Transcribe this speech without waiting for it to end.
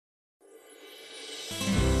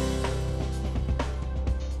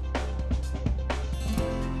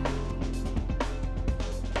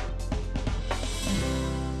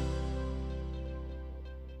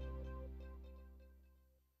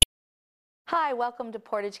Hi, welcome to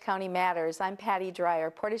Portage County Matters. I'm Patty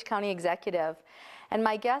Dreier, Portage County Executive, and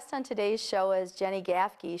my guest on today's show is Jenny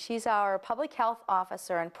Gaffke. She's our Public Health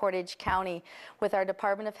Officer in Portage County with our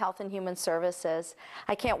Department of Health and Human Services.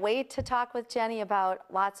 I can't wait to talk with Jenny about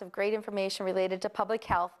lots of great information related to public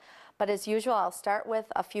health, but as usual, I'll start with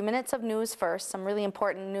a few minutes of news first, some really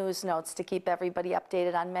important news notes to keep everybody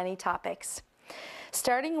updated on many topics.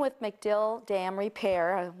 Starting with McDill Dam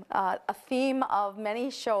repair, a theme of many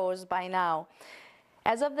shows by now.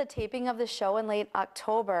 As of the taping of the show in late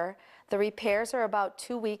October, the repairs are about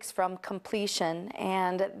 2 weeks from completion,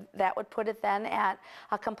 and that would put it then at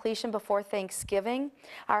a completion before Thanksgiving.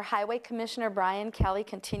 Our Highway Commissioner Brian Kelly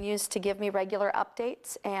continues to give me regular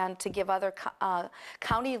updates and to give other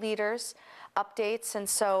county leaders updates, and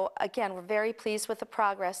so again, we're very pleased with the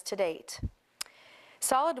progress to date.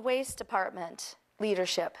 Solid Waste Department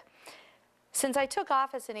leadership. Since I took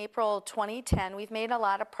office in April 2010, we've made a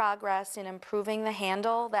lot of progress in improving the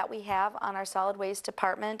handle that we have on our solid waste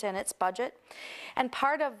department and its budget. And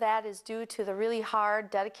part of that is due to the really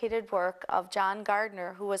hard, dedicated work of John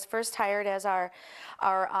Gardner, who was first hired as our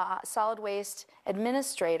solid waste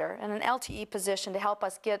administrator in an LTE position to help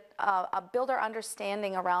us build our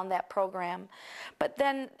understanding around that program. But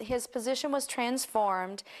then his position was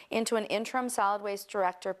transformed into an interim solid waste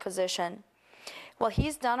director position. Well,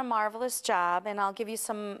 he's done a marvelous job, and I'll give you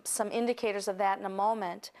some indicators of that in a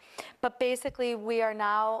moment. But basically, we are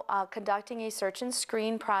now conducting a search and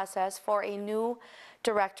screen process for a new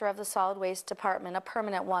director of the solid waste department, a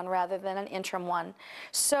permanent one rather than an interim one.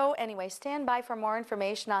 So anyway, stand by for more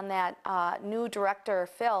information on that new director,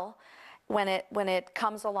 Phil, when it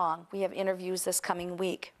comes along. We have interviews this coming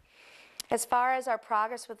week. As far as our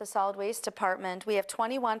progress with the Solid Waste Department, we have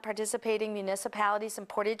 21 participating municipalities in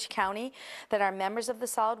Portage County that are members of the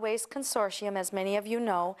Solid Waste Consortium, as many of you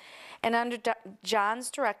know. And under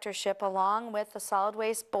John's directorship, along with the Solid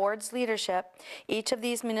Waste Board's leadership, each of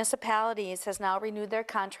these municipalities has now renewed their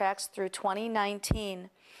contracts through 2019.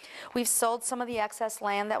 We've sold some of the excess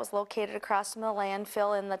land that was located across from the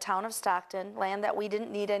landfill in the town of Stockton, land that we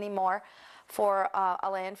didn't need anymore for a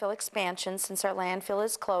landfill expansion since our landfill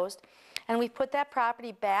is closed. And we put that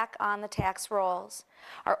property back on the tax rolls.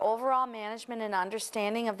 Our overall management and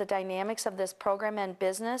understanding of the dynamics of this program and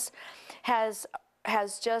business has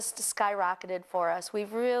just skyrocketed for us.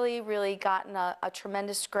 We've really gotten a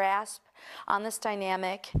tremendous grasp on this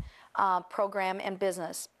dynamic program and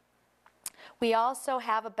business. We also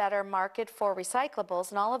have a better market for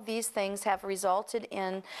recyclables, and all of these things have resulted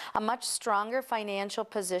in a much stronger financial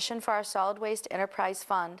position for our Solid Waste Enterprise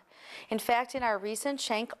Fund. In fact, in our recent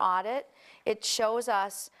Schenck audit, it shows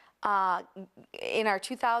us in our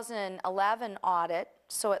 2011 audit,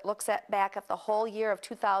 so it looks back at the whole year of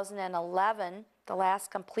 2011, the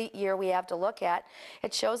last complete year we have to look at,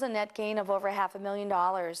 it shows a net gain of over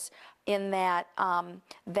 $500,000 in that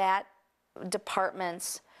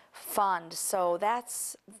department's fund. So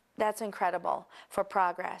that's incredible for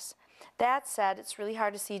progress. That said, it's really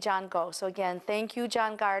hard to see John go. So again, thank you,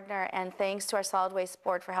 John Gardner, and thanks to our Solid Waste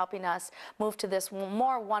Board for helping us move to this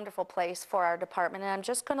more wonderful place for our department. And I'm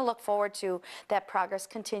just going to look forward to that progress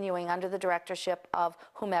continuing under the directorship of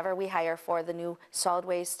whomever we hire for the new Solid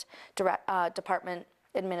Waste Department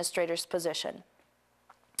Administrator's position.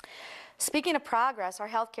 Speaking of progress, our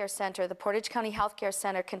healthcare center, the Portage County Healthcare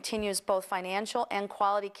Center, continues both financial and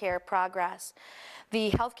quality care progress.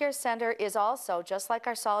 The healthcare center is also, just like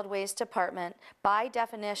our solid waste department, by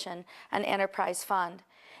definition, an enterprise fund.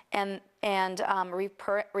 And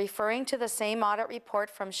referring to the same audit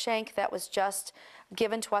report from Schenck that was just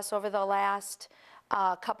given to us over the last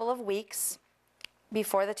couple of weeks,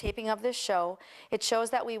 before the taping of this show, it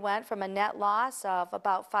shows that we went from a net loss of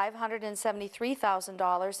about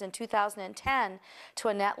 $573,000 in 2010 to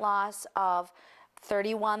a net loss of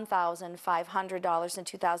 $31,500 in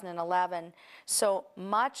 2011. So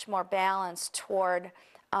much more balanced toward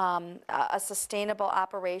a sustainable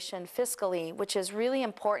operation fiscally, which is really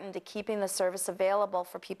important to keeping the service available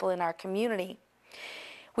for people in our community.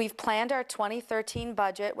 We've planned our 2013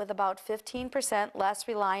 budget with about 15% less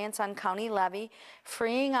reliance on county levy,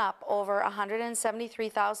 freeing up over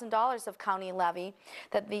 $173,000 of county levy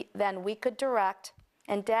that then we could direct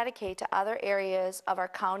and dedicate to other areas of our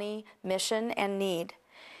county mission and need.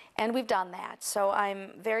 And we've done that, so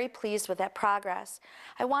I'm very pleased with that progress.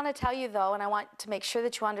 I want to tell you though, and I want to make sure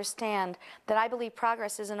that you understand, that I believe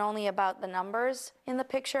progress isn't only about the numbers in the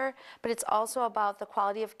picture, but it's also about the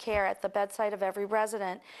quality of care at the bedside of every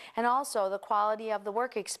resident, and also the quality of the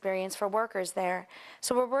work experience for workers there.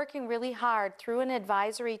 So we're working really hard through an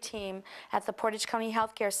advisory team at the Portage County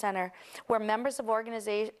Healthcare Center, where members of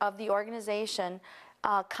the organization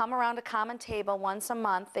come around a common table once a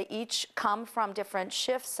month. They each come from different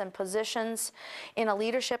shifts and positions in a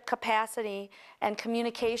leadership capacity and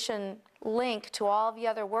communication link to all the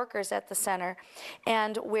other workers at the center,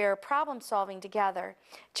 and we're problem solving together.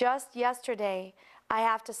 Just yesterday, I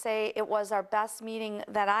have to say it was our best meeting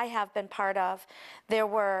that I have been part of. There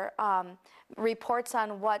were reports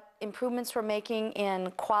on what improvements we're making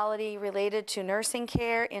in quality related to nursing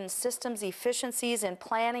care, in systems efficiencies, in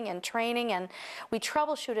planning and training, and we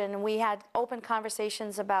troubleshooted and we had open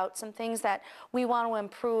conversations about some things that we want to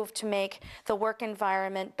improve to make the work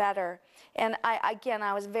environment better. And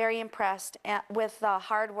I was very impressed with the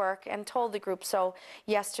hard work and told the group so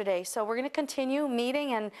yesterday. So we're going to continue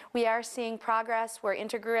meeting, and we are seeing progress. We're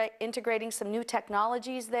integrating some new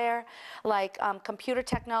technologies there, like computer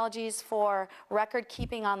technologies for record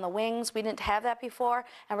keeping on the wings. We didn't have that before,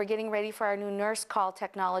 and we're getting ready for our new nurse call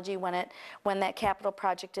technology when that capital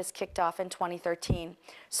project is kicked off in 2013.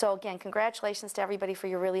 So again, congratulations to everybody for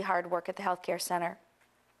your really hard work at the Healthcare Center.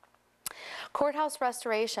 Courthouse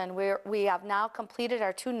restoration, we have now completed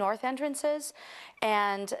our 2 north entrances,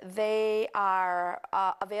 and they are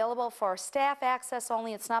available for staff access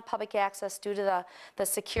only. It's not public access due to the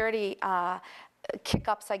security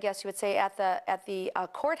kick-ups, I guess you would say, at the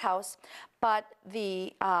courthouse. But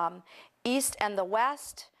the east and the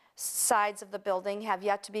west sides of the building have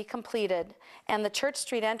yet to be completed, and the Church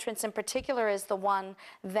Street entrance in particular is the one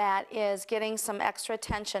that is getting some extra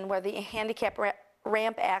attention, where the handicap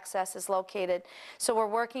ramp access is located. So we're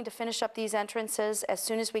working to finish up these entrances as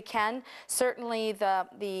soon as we can. Certainly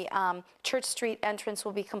the Church Street entrance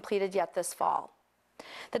will be completed yet this fall.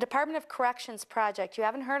 The Department of Corrections project, you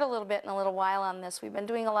haven't heard a little bit in a little while on this. We've been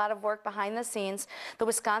doing a lot of work behind the scenes. The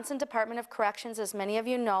Wisconsin Department of Corrections, as many of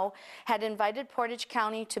you know, had invited Portage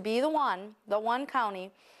County to be the one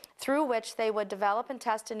county through which they would develop and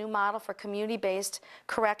test a new model for community-based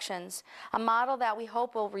corrections, a model that we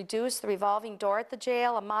hope will reduce the revolving door at the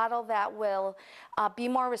jail, a model that will be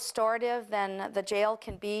more restorative than the jail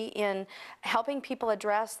can be in helping people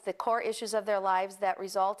address the core issues of their lives that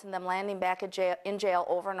result in them landing back in jail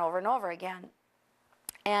over and over and over again.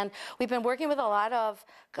 And we've been working with a lot of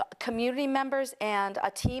community members and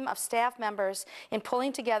a team of staff members in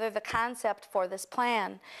pulling together the concept for this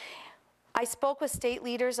plan. I spoke with state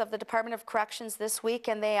leaders of the Department of Corrections this week,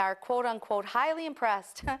 and they are, quote unquote, highly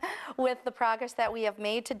impressed with the progress that we have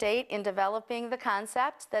made to date in developing the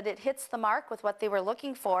concept, that it hits the mark with what they were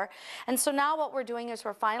looking for. And so now what we're doing is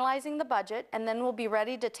we're finalizing the budget, and then we'll be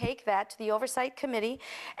ready to take that to the Oversight Committee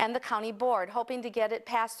and the County Board, hoping to get it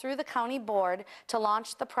passed through the County Board to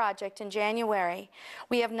launch the project in January.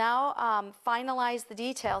 We have now finalized the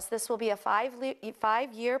details. This will be a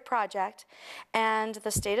five-year project, and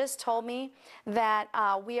the state has told me that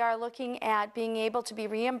we are looking at being able to be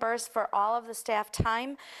reimbursed for all of the staff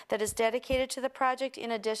time that is dedicated to the project,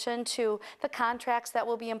 in addition to the contracts that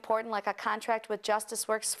will be important, like a contract with Justice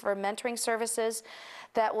Works for mentoring services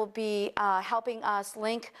that will be helping us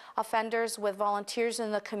link offenders with volunteers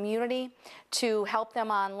in the community to help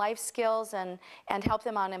them on life skills and help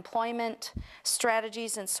them on employment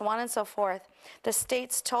strategies and so on and so forth. The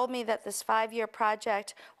state's told me that this 5-year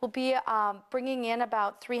project will be bringing in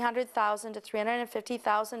about $300,000 to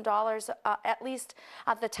 $350,000 at least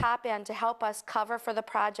at the top end to help us cover for the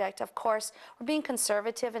project. Of course, we're being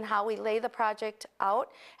conservative in how we lay the project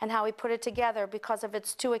out and how we put it together, because if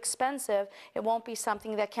it's too expensive, it won't be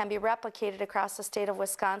something that can be replicated across the state of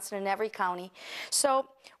Wisconsin in every county. So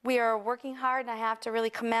we are working hard, and I have to really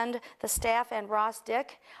commend the staff and Ross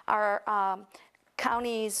Dick, our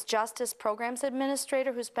county's Justice Programs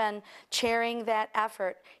Administrator, who's been chairing that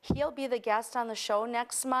effort. He'll be the guest on the show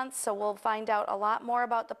next month, so we'll find out a lot more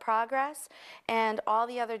about the progress and all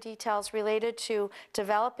the other details related to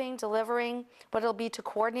developing, delivering, what it'll be to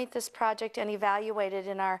coordinate this project and evaluate it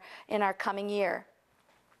in our coming year.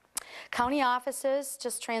 County offices,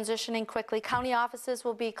 just transitioning quickly, county offices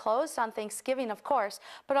will be closed on Thanksgiving, of course,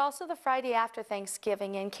 but also the Friday after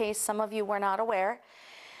Thanksgiving, in case some of you were not aware.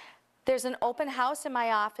 There's an open house in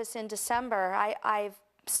my office in December. I've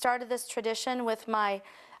started this tradition with my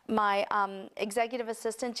executive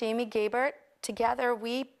assistant, Jamie Gabert. Together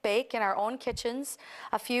we bake in our own kitchens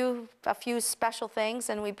a few special things,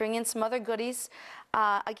 and we bring in some other goodies.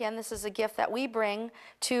 Again, this is a gift that we bring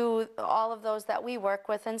to all of those that we work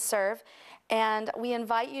with and serve. And we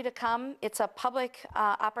invite you to come. It's a public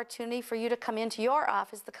opportunity for you to come into your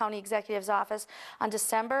office, the county executive's office, on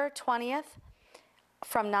December 20th.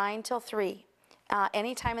 From 9 till 3.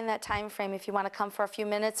 Anytime in that time frame, if you want to come for a few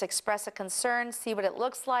minutes, express a concern, see what it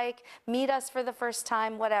looks like, meet us for the first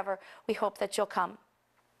time, whatever, we hope that you'll come.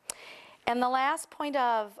 And the last point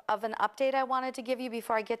of an update I wanted to give you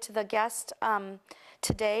before I get to the guest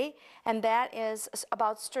today, and that is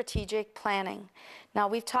about strategic planning. Now,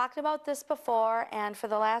 we've talked about this before, and for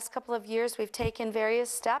the last couple of years, we've taken various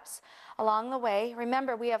steps along the way.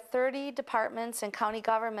 Remember, we have 30 departments in county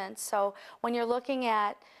government, so when you're looking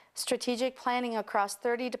at strategic planning across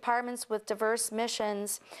 30 departments with diverse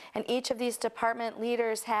missions, and each of these department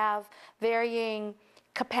leaders have varying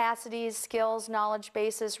capacities, skills, knowledge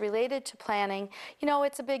bases related to planning, you know,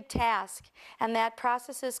 it's a big task, and that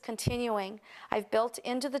process is continuing. I've built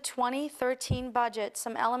into the 2013 budget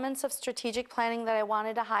some elements of strategic planning that I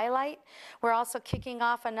wanted to highlight. We're also kicking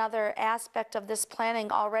off another aspect of this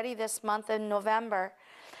planning already this month in November.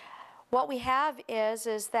 What we have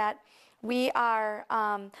is that we are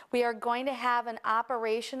going to have an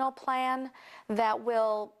operational plan that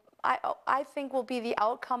will, I think, will be the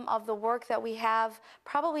outcome of the work that we have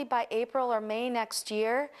probably by April or May next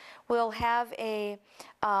year. We'll have a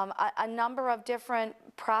number of different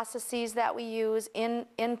processes that we use,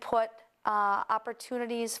 input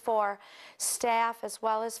opportunities for staff as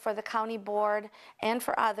well as for the county board and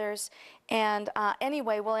for others. And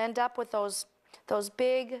anyway, we'll end up with those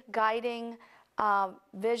big guiding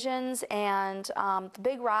visions and the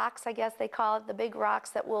big rocks, I guess they call it, the big rocks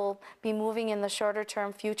that will be moving in the shorter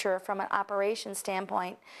term future from an operations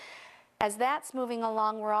standpoint. As that's moving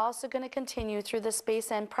along, we're also going to continue through the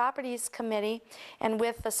Space and Properties Committee, and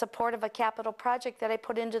with the support of a capital project that I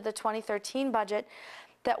put into the 2013 budget,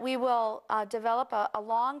 that we will develop a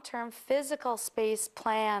long-term physical space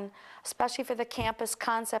plan, especially for the campus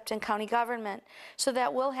concept in county government, so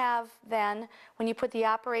that we'll have then, when you put the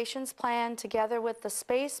operations plan together with the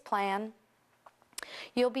space plan,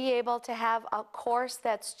 you'll be able to have a course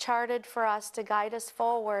that's charted for us to guide us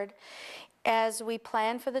forward as we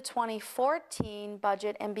plan for the 2014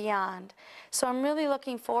 budget and beyond. So I'm really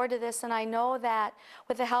looking forward to this, and I know that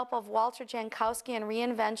with the help of Walter Jankowski and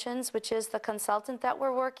Reinventions, which is the consultant that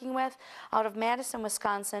we're working with out of Madison,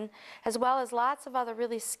 Wisconsin, as well as lots of other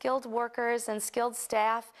really skilled workers and skilled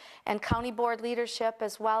staff and county board leadership,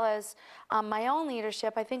 as well as my own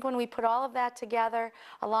leadership, I think when we put all of that together,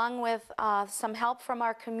 along with some help from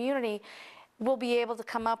our community, we'll be able to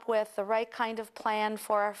come up with the right kind of plan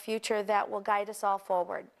for our future that will guide us all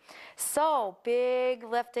forward. So, big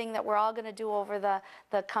lifting that we're all going to do over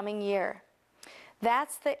the coming year.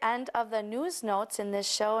 That's the end of the news notes in this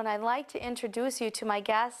show, and I'd like to introduce you to my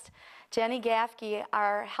guest, Jenny Gaffke,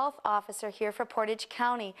 our health officer here for Portage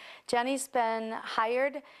County. Jenny's been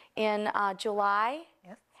hired in July.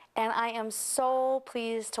 Yes. And I am so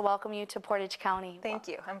pleased to welcome you to Portage County. Thank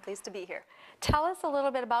you. I'm pleased to be here. Tell us a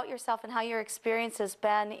little bit about yourself and how your experience has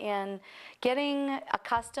been in getting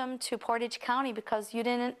accustomed to Portage County, because you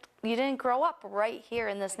didn't grow up right here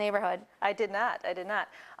in this neighborhood. I did not.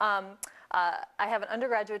 I have an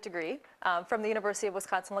undergraduate degree from the University of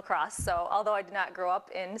Wisconsin-La Crosse. So although I did not grow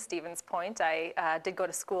up in Stevens Point, I did go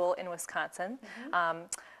to school in Wisconsin. Mm-hmm.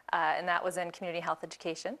 And that was in community health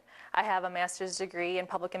education. I have a master's degree in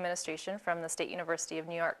public administration from the State University of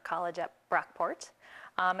New York College at Brockport.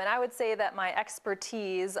 And I would say that my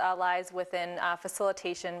expertise lies within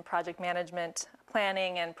facilitation, project management,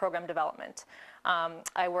 planning, and program development.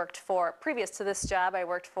 I worked for, previous to this job, I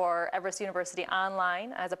worked for Everest University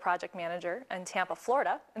Online as a project manager in Tampa,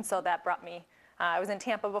 Florida. And so that brought me, I was in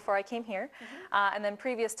Tampa before I came here. Mm-hmm. And then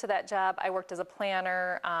previous to that job, I worked as a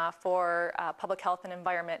planner for public health and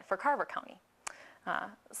environment for Carver County.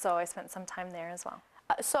 So I spent some time there as well.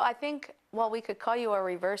 So I think, well, we could call you a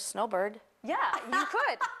reverse snowbird. Yeah, you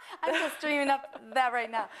could. I'm just dreaming up that right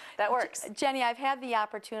now. That works. Jenny, I've had the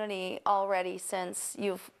opportunity already since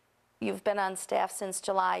you've been on staff since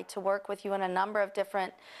July to work with you in a number of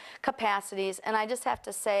different capacities, and I just have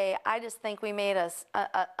to say, I just think we made a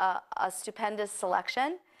stupendous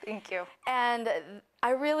selection. Thank you. And I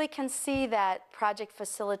really can see that project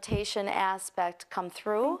facilitation aspect come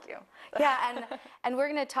through. Thank you. Yeah, and we're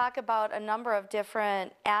going to talk about a number of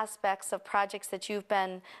different aspects of projects that you've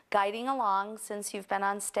been guiding along since you've been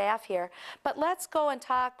on staff here. But let's go and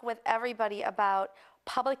talk with everybody about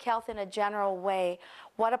public health in a general way,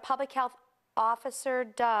 what a public health officer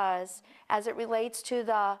does as it relates to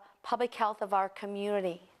the public health of our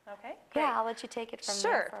community. Okay, great. Yeah, I'll let you take it from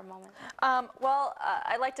there for a moment.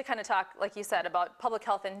 I'd like to kind of talk, like you said, about public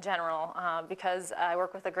health in general, because I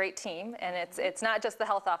work with a great team, and it's not just the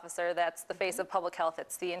health officer that's the face of public health,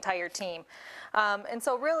 it's the entire team. And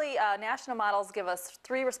so really, national models give us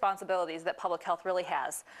 3 responsibilities that public health really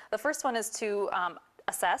has. The first one is to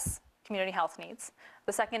assess community health needs.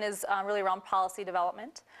 The second is really around policy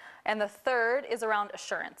development. And the third is around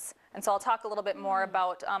assurance. And so I'll talk a little bit more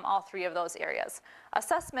about all three of those areas.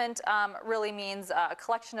 Assessment really means a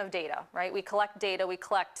collection of data, right? We collect data, we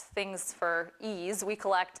collect things for ease, we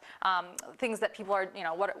collect things that people are,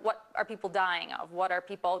 what are people dying of? What are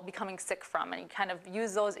people becoming sick from? And you kind of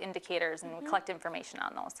use those indicators and we collect information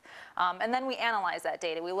on those. And then we analyze that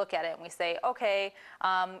data. We look at it and we say, okay,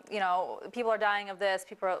 people are dying of this,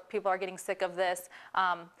 people are getting sick of this.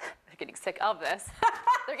 They're getting sick of this.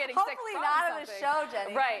 They're getting sick Hopefully from not something. on the show,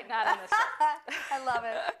 Jenny. Right, not on the show. I love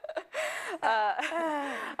it.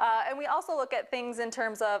 And we also look at things in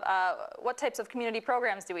terms of what types of community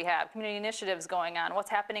programs do we have, community initiatives going on, what's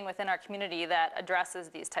happening within our community that addresses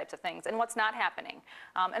these types of things, and what's not happening,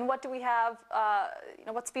 and what do we have,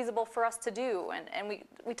 what's feasible for us to do, and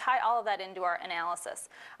we tie all of that into our analysis.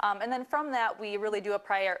 And then from that, we really do a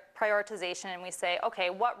prioritization, and we say, okay,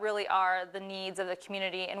 what really are the needs of the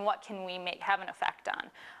community, and what can we have an effect on?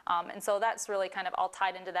 And so that's really kind of all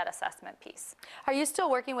tied into that assessment piece. Are you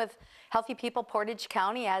still working with Healthy People Portage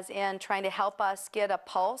County, as in trying to help us get a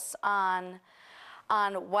pulse on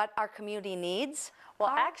what our community needs? Well,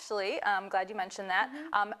 actually, I'm glad you mentioned that.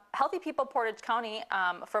 Healthy People Portage County,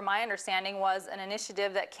 from my understanding, was an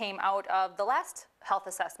initiative that came out of the last health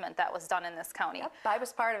assessment that was done in this county. Yep, I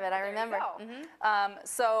was part of it, I remember.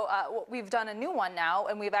 So we've done a new one now,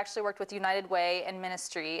 and we've actually worked with United Way and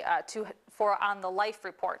Ministry on the life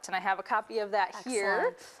report, and I have a copy of that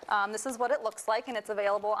here. This is what it looks like, and it's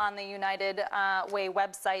available on the United Way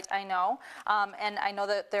website, I know. And I know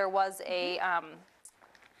that there was a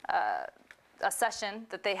session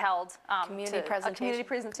that they held, community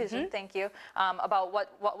presentation. thank you, about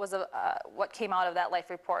what came out of that life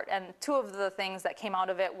report. And two of the things that came out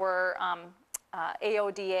of it were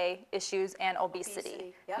AODA issues and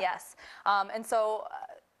obesity. Yep. Yes, and so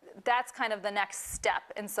that's kind of the next step.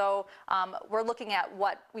 And so we're looking at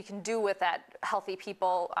what we can do with that Healthy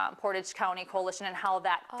People Portage County Coalition and how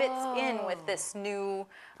that fits in with this new,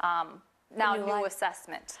 new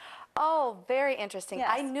assessment. Oh, very interesting. Yes.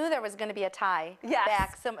 I knew there was going to be a tie Yes.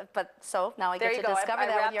 back, so now I get to discover I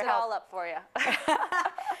that with your help. wrapped it all up for you.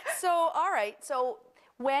 So, all right, so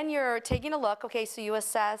when you're taking a look, okay, so you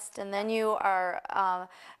assessed and then you are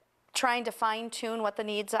trying to fine-tune what the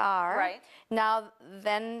needs are. Right. Now,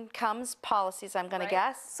 then comes policies, I'm going to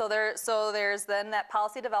guess. So there's then that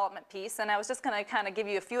policy development piece, and I was just going to kind of give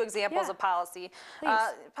you a few examples of policy.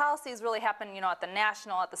 Policies really happen, at the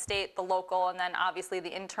national, at the state, the local, and then obviously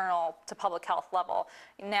the internal to public health level.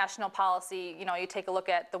 National policy, you take a look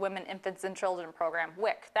at the Women, Infants, and Children program,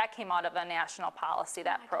 WIC. That came out of a national policy,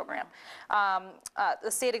 that program.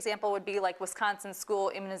 The state example would be like Wisconsin school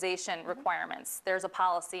immunization requirements. There's a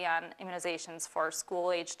policy on immunizations for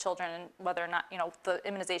school-aged children and whether or not, the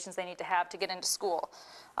immunizations they need to have to get into school.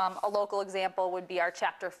 A local example would be our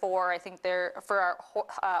Chapter 4. I think for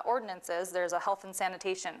our ordinances, there's a health and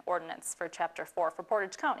sanitation ordinance for Chapter 4 for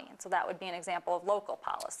Portage County. And so that would be an example of local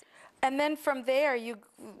policy. And then from there, you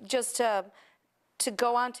just to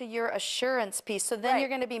go on to your assurance piece. So then you're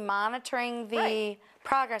going to be monitoring the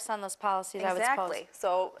progress on those policies, I would suppose. Exactly.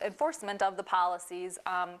 So enforcement of the policies.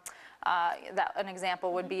 An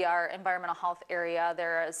example would be our environmental health area.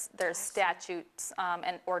 There's statutes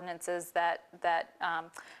and ordinances that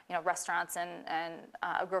restaurants and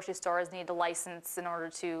grocery stores need to license in order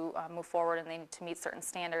to move forward, and they need to meet certain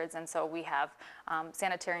standards. And so we have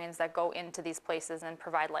sanitarians that go into these places and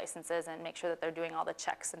provide licenses and make sure that they're doing all the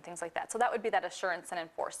checks and things like that. So that would be that assurance and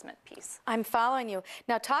enforcement piece. I'm following you.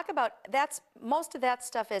 Now talk about, most of that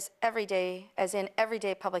stuff is everyday, as in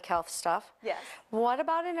everyday public health stuff. Yes. What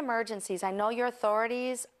about in emergencies? I know your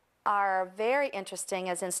authorities are very interesting,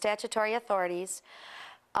 as in statutory authorities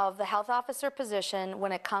of the health officer position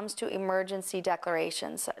when it comes to emergency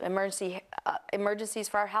declarations, emergencies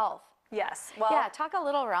for our health. Yes. Well, yeah, talk a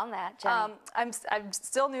little around that, Jenny. I'm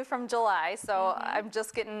still new from July, so I'm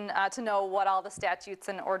just getting to know what all the statutes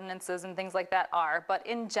and ordinances and things like that are. But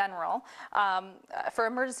in general, for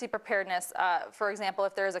emergency preparedness, for example,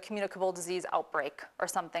 if there is a communicable disease outbreak or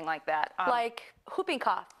something like that. Like whooping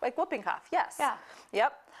cough. Like whooping cough, yes. Yeah.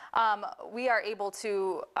 Yep. We are able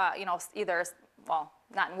to, either, well,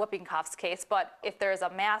 not in whooping cough's case, but if there's a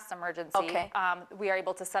mass emergency, we are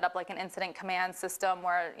able to set up like an incident command system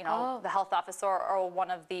where, the health officer or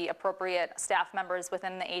one of the appropriate staff members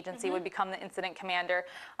within the agency would become the incident commander.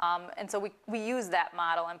 And so we use that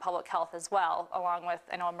model in public health as well, along with,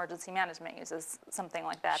 I know emergency management uses something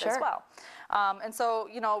like that as well. And so,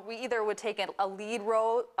 we either would take a lead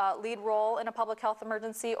role in a public health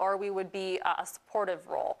emergency, or we would be a supportive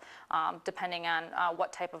role, depending on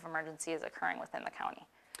what type of emergency is occurring within the county.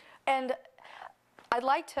 And I I'd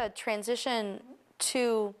like to transition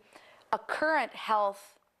to a current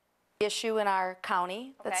health issue in our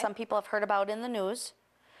county that Okay. some people have heard about in the news.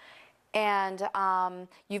 And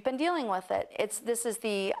you've been dealing with it. This is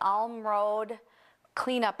the Alm Road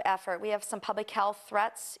cleanup effort. We have some public health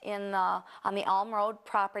threats on the Alm Road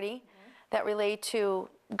property that relate to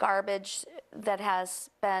garbage that has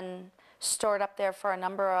been stored up there for a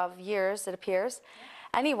number of years, it appears.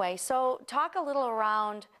 Anyway, so talk a little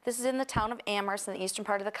around, this is in the town of Amherst in the eastern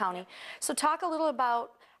part of the county. So talk a little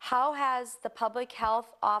about how has the public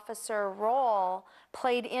health officer role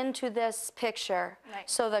played into this picture? Right.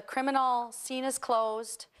 So the criminal scene is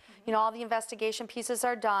closed, you know, all the investigation pieces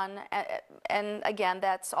are done, and again,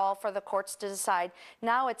 that's all for the courts to decide.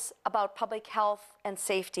 Now it's about public health and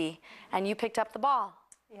safety, and you picked up the ball.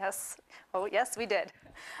 Yes. Oh, yes, we did.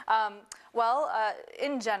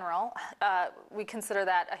 In general, we consider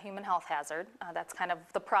that a human health hazard. That's kind of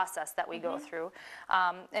the process that we go through.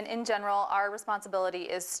 And in general, our responsibility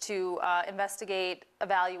is to investigate,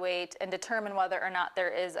 evaluate, and determine whether or not there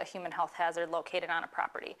is a human health hazard located on a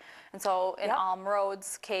property. And so in Alm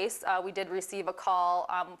Road's case, we did receive a call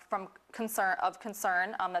from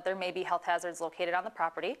concern that there may be health hazards located on the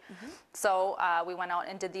property. So we went out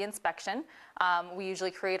and did the inspection. We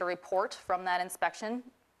usually create a report from that inspection,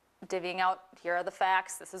 divvying out, here are the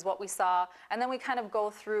facts, this is what we saw, and then we kind of go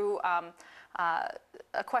through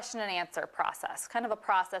a question and answer process, kind of a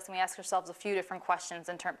process, and we ask ourselves a few different questions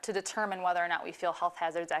to determine whether or not we feel health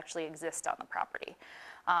hazards actually exist on the property.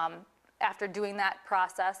 After doing that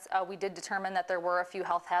process, we did determine that there were a few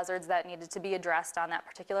health hazards that needed to be addressed on that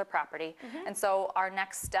particular property. And so our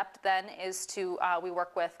next step then is to, we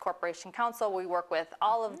work with Corporation Counsel, we work with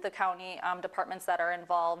all of the county departments that are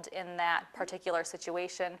involved in that particular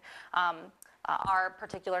situation. Our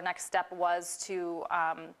particular next step was to,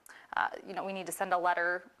 we need to send a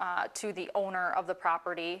letter to the owner of the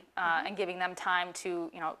property and giving them time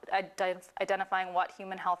to, identifying what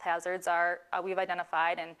human health hazards are we've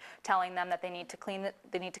identified and telling them that they need to clean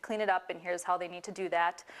it up, and here's how they need to do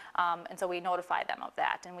that. And so we notify them of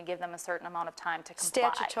that, and we give them a certain amount of time to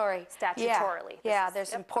comply. Statutorily. Yeah,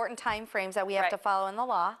 there's important time frames that we have to follow in the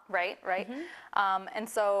law. Right. And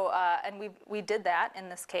so, and we did that in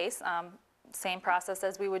this case. Same process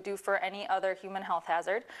as we would do for any other human health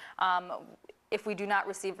hazard. If we do not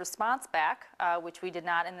receive response back, which we did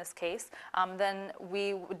not in this case, then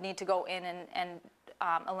we would need to go in and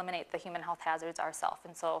eliminate the human health hazards ourselves.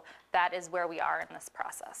 And so that is where we are in this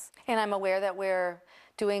process. And I'm aware that we're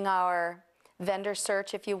doing our vendor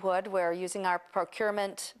search, if you would. We're using our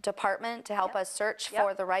procurement department to help us search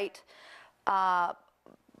for the right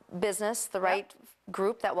business, the right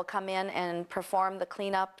group that will come in and perform the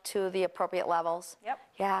cleanup to the appropriate levels.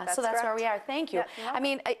 Yeah, so that's where we are. Thank you. I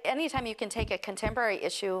mean, anytime you can take a contemporary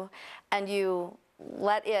issue and you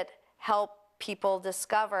let it help people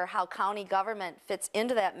discover how county government fits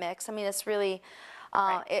into that mix, I mean, it's really,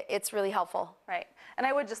 it's really helpful. Right. And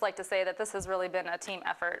I would just like to say that this has really been a team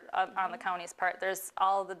effort on the county's part. There's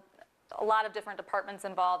a lot of different departments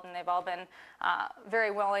involved, and they've all been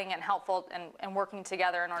very willing and helpful and working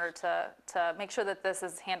together in order to make sure that this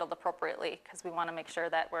is handled appropriately, because we want to make sure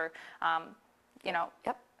that we're,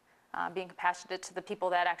 being compassionate to the people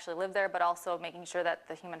that actually live there, but also making sure that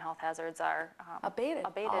the human health hazards are abated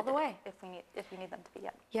all the way if we need them to be.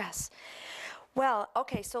 Yes. Well,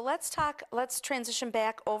 okay, so let's transition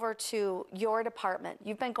back over to your department.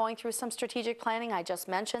 You've been going through some strategic planning. I just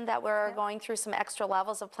mentioned that we're going through some extra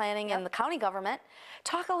levels of planning in the county government.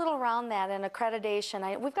 Talk a little around that and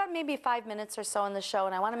accreditation. We've got maybe 5 minutes or so in the show,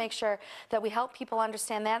 and I want to make sure that we help people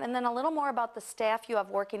understand that, and then a little more about the staff you have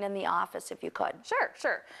working in the office, if you could.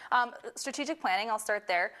 Sure. Strategic planning, I'll start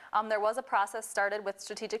there. There was a process started with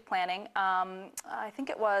strategic planning. I think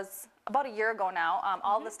it was about a year ago now.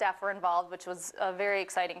 All the staff were involved, which was very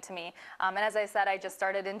exciting to me. And as I said, I just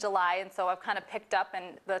started in July, and so I've kind of picked up,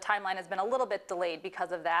 and the timeline has been a little bit delayed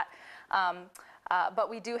because of that. But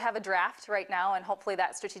we do have a draft right now, and hopefully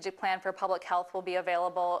that strategic plan for public health will be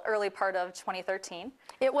available early part of 2013.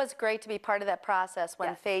 It was great to be part of that process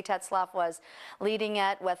when Faye Tetzloff was leading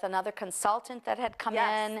it with another consultant that had come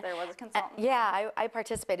in. Yes, there was a consultant. I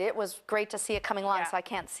participated. It was great to see it coming along, so I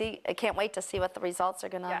can't wait to see what the results are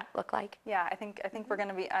going to look like. Yeah, I think we're going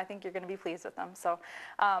to be. I think you're going to be pleased with them. So.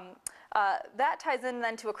 That ties in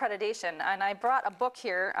then to accreditation, and I brought a book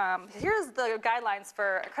here. Here's the guidelines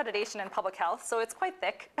for accreditation in public health, so it's quite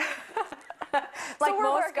thick. Like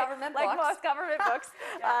most government books.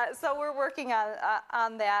 So we're working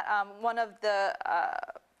on that. One of the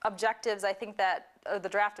objectives I think that the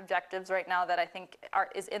draft objectives right now that I think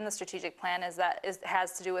is in the strategic plan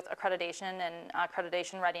has to do with accreditation and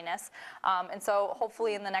accreditation readiness. And so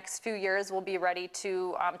hopefully in the next few years we'll be ready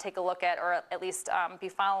to take a look at, or at least be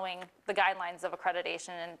following the guidelines of accreditation,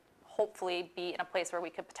 and hopefully be in a place where we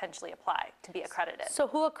could potentially apply to be accredited. So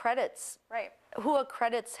who accredits? Right. Who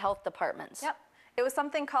accredits health departments? Yep. It was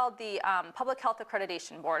something called the Public Health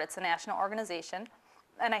Accreditation Board. It's a national organization.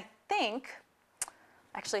 And I think,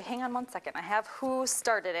 actually, hang on one second. I have who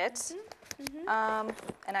started it, and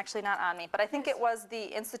actually not on me, but I think it was the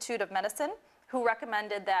Institute of Medicine who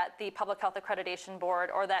recommended that the Public Health Accreditation Board,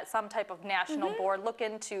 or that some type of national board, look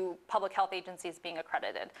into public health agencies being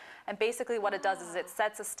accredited. And basically what it does is it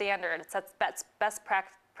sets a standard, it sets best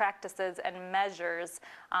practices and measures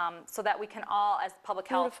so that we can all, as public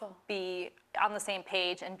health, be on the same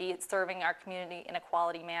page and be serving our community in a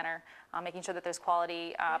quality manner, making sure that there's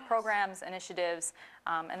quality programs, initiatives,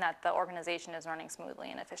 and that the organization is running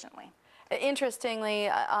smoothly and efficiently. Interestingly,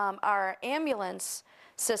 our ambulance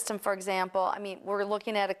system, for example, I mean, we're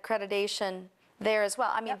looking at accreditation there as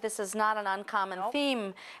well. I mean, this is not an uncommon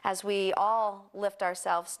theme as we all lift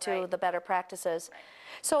ourselves to the better practices.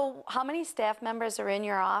 So how many staff members are in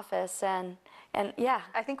your office? And yeah.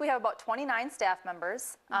 I think we have about 29 staff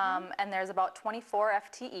members, and there's about 24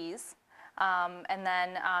 FTEs. And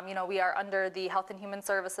then, you know, we are under the Health and Human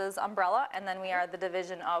Services umbrella, and then we are the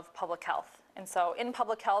Division of Public Health. And so in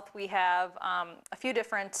public health, we have a few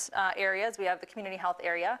different areas. We have the community health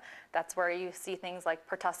area. That's where you see things like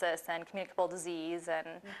pertussis and communicable disease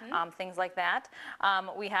and things like that.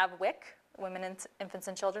 We have WIC, Women, Infants,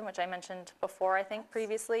 and Children, which I mentioned before, I think,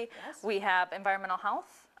 previously. Yes. We have environmental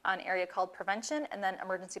health, an area called prevention, and then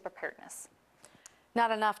emergency preparedness.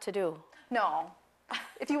 Not enough to do. No.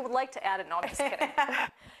 If you would like to add it, no, I'm just kidding.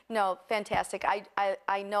 No, fantastic.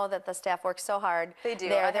 I know that the staff works so hard. They do.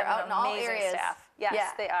 They're out in all amazing areas. Staff.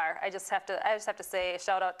 Yes, they are. I just have to say a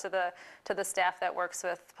shout out to the staff that works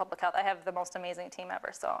with public health. I have the most amazing team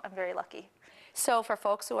ever, so I'm very lucky. So for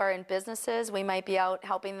folks who are in businesses, we might be out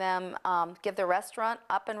helping them get their restaurant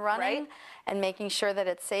up and running and making sure that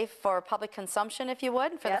it's safe for public consumption, if you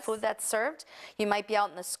would, for the food that's served. You might be out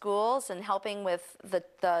in the schools and helping with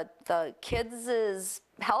the kids'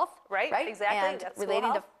 health. Right, exactly. And That's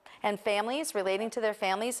relating to and families, relating to their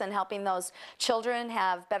families and helping those children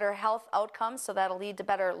have better health outcomes, so that'll lead to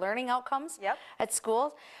better learning outcomes at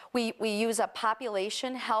school. We use a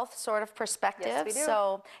population health sort of perspective. Yes, we do.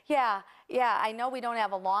 So yeah, I know we don't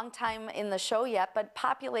have a long time in the show yet, but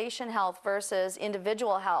population health versus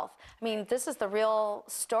individual health. I mean, this is the real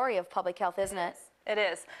story of public health, isn't it? It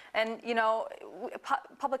is. And, you know,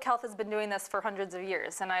 public health has been doing this for hundreds of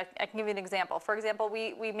years. And I can give you an example. For example,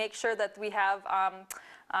 we make sure that we have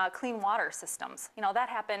clean water systems. You know, that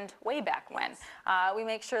happened way back when. We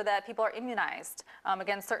make sure that people are immunized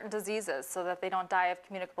against certain diseases so that they don't die of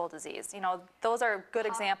communicable disease. You know, those are good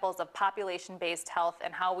examples of population-based health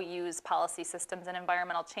and how we use policy systems and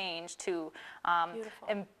environmental change to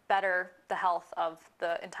better the health of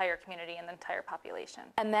the entire community and the entire population.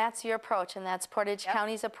 And that's your approach, and that's Portage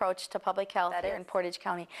County's approach to public health here in Portage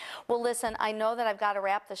County. Well, listen, I know that I've got to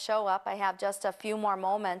wrap the show up. I have just a few more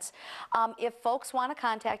moments. If folks want to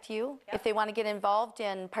contact you, if they want to get involved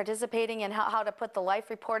in participating in how to put the life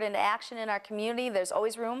report into action in our community, there's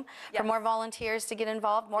always room for more volunteers to get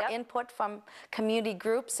involved, more input from community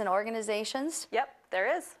groups and organizations. Yep,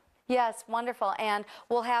 there is. Yes, wonderful. And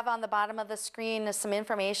we'll have on the bottom of the screen some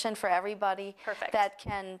information for everybody that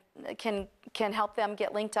can help them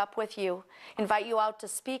get linked up with you. Invite you out to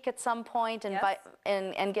speak at some point,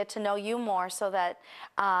 and get to know you more, so that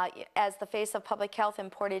as the face of public health in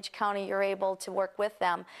Portage County, you're able to work with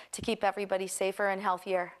them to keep everybody safer and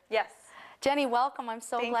healthier. Yes. Jenny, welcome. I'm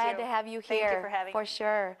so glad to have you here. Thank you for having me. For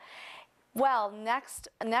sure. Well, next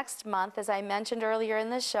month, as I mentioned earlier in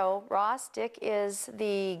the show, Ross Dick is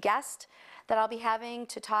the guest that I'll be having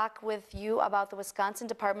to talk with you about the Wisconsin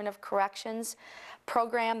Department of Corrections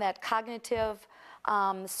program, that cognitive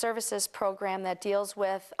services program that deals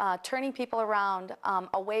with turning people around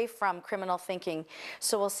away from criminal thinking.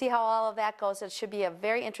 So we'll see how all of that goes. It should be a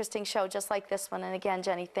very interesting show, just like this one. And again,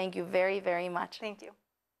 Jenny, thank you very, very much. Thank you.